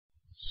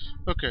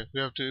Okay, we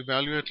have to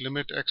evaluate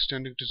limit x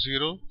tending to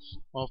 0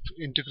 of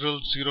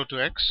integral 0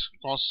 to x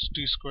cos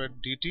t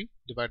squared dt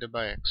divided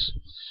by x.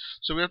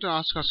 So we have to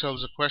ask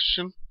ourselves a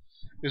question: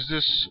 is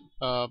this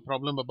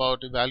problem about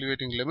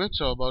evaluating limits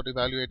or about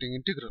evaluating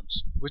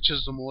integrals? Which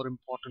is the more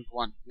important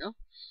one? Yeah.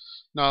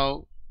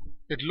 Now,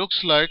 it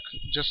looks like,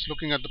 just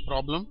looking at the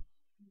problem,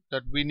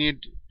 that we need,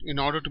 in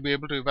order to be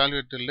able to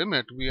evaluate the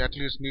limit, we at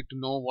least need to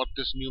know what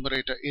this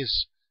numerator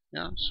is.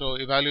 Yeah. So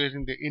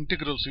evaluating the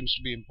integral seems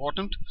to be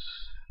important,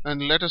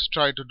 and let us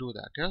try to do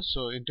that. Yeah.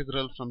 So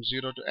integral from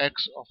 0 to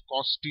x of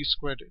cos t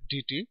squared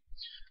dt.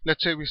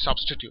 Let's say we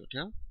substitute.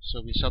 Yeah.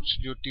 So we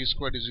substitute t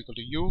squared is equal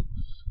to u.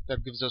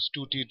 That gives us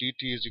 2t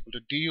dt is equal to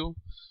du.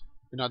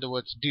 In other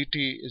words,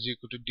 dt is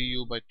equal to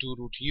du by 2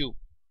 root u.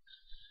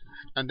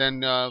 And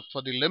then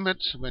for the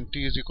limits, when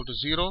t is equal to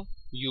 0,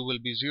 u will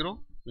be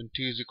 0. When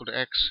t is equal to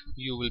x,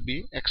 u will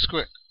be x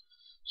squared.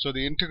 So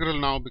the integral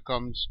now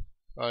becomes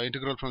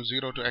integral from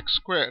 0 to x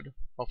squared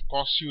of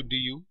cos u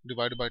du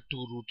divided by 2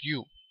 root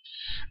u.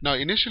 Now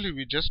initially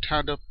we just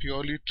had a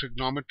purely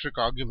trigonometric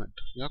argument,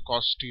 yeah,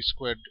 cos t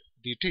squared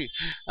dt,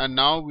 and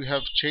now we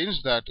have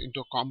changed that into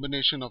a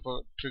combination of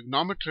a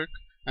trigonometric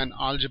and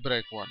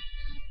algebraic one.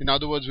 In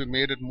other words, we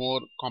made it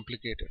more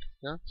complicated.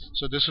 Yeah?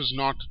 So this is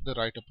not the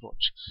right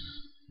approach.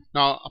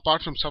 Now,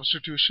 apart from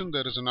substitution,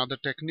 there is another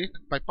technique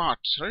by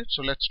parts, right?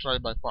 So let's try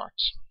by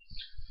parts.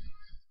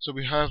 So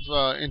we have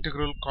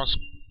integral cos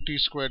t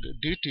squared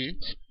dt.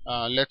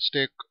 Let's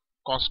take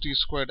cos t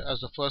squared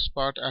as the first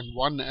part and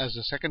 1 as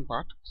the second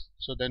part.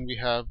 So then we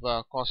have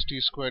cos t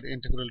squared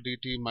integral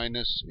dt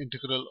minus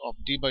integral of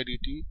d by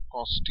dt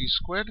cos t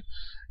squared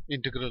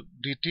integral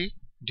dt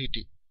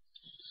dt.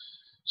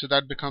 So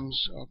that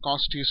becomes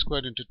cos t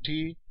squared into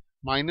t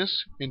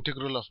minus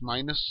integral of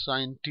minus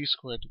sine t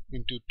squared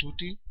into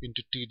 2t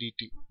into t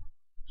dt.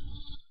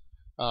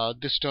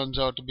 This turns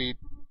out to be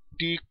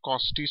t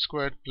cos t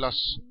squared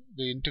plus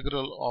the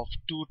integral of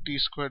 2t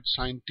squared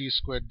sine t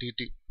squared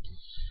dt.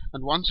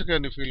 And once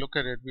again, if we look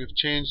at it, we've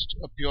changed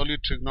a purely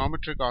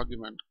trigonometric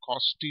argument,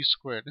 cos t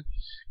squared,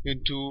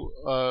 into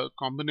a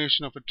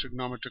combination of a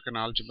trigonometric and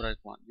algebraic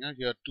one. Yeah?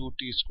 Here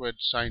 2t squared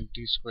sine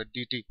t squared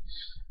dt.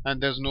 And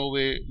there's no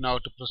way now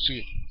to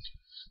proceed.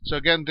 So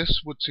again,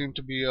 this would seem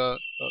to be a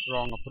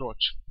wrong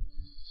approach.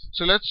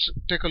 So let's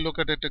take a look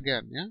at it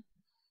again. Yeah?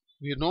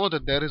 We know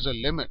that there is a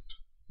limit.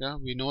 Yeah?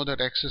 We know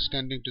that x is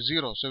tending to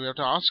 0. So we have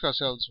to ask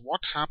ourselves,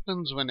 what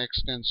happens when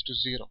x tends to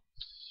 0?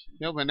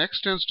 Yeah, when x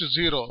tends to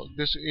 0,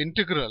 this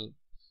integral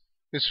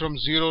is from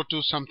 0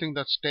 to something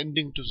that's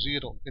tending to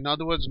 0. In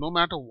other words, no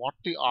matter what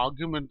the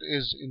argument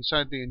is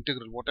inside the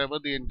integral, whatever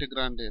the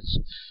integrand is,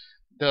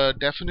 the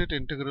definite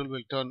integral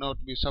will turn out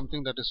to be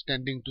something that is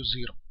tending to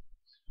 0.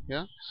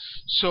 Yeah.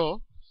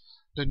 So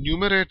the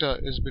numerator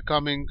is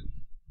becoming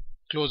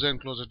closer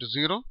and closer to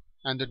 0,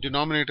 and the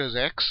denominator is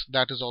x,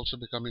 that is also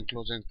becoming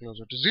closer and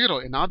closer to 0.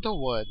 In other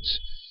words,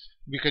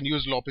 we can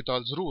use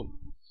L'Hopital's rule.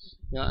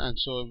 Yeah, and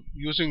so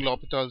using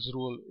L'Hopital's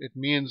rule, it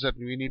means that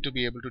we need to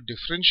be able to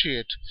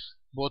differentiate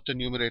both the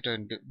numerator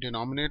and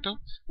denominator,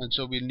 and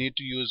so we need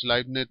to use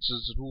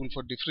Leibniz's rule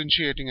for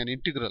differentiating an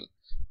integral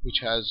which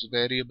has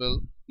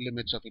variable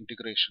limits of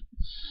integration.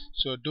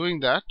 So doing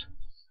that,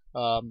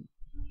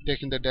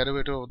 taking the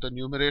derivative of the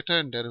numerator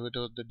and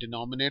derivative of the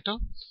denominator.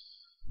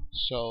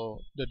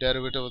 So the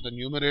derivative of the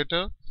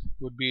numerator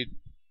would be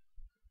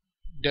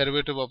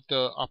derivative of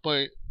the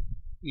upper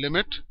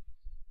limit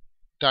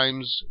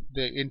times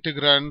the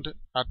integrand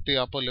at the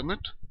upper limit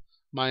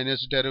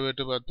minus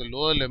derivative at the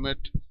lower limit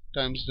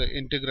times the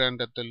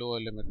integrand at the lower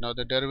limit. Now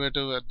the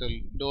derivative at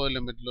the lower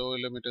limit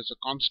is a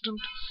constant,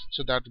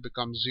 so that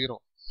becomes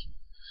 0.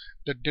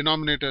 The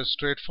denominator is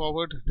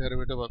straightforward.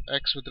 Derivative of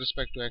x with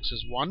respect to x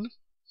is 1.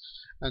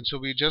 And so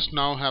we just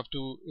now have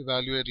to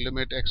evaluate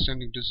limit x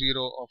tending to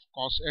 0 of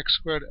cos x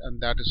squared,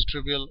 and that is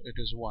trivial, it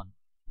is 1.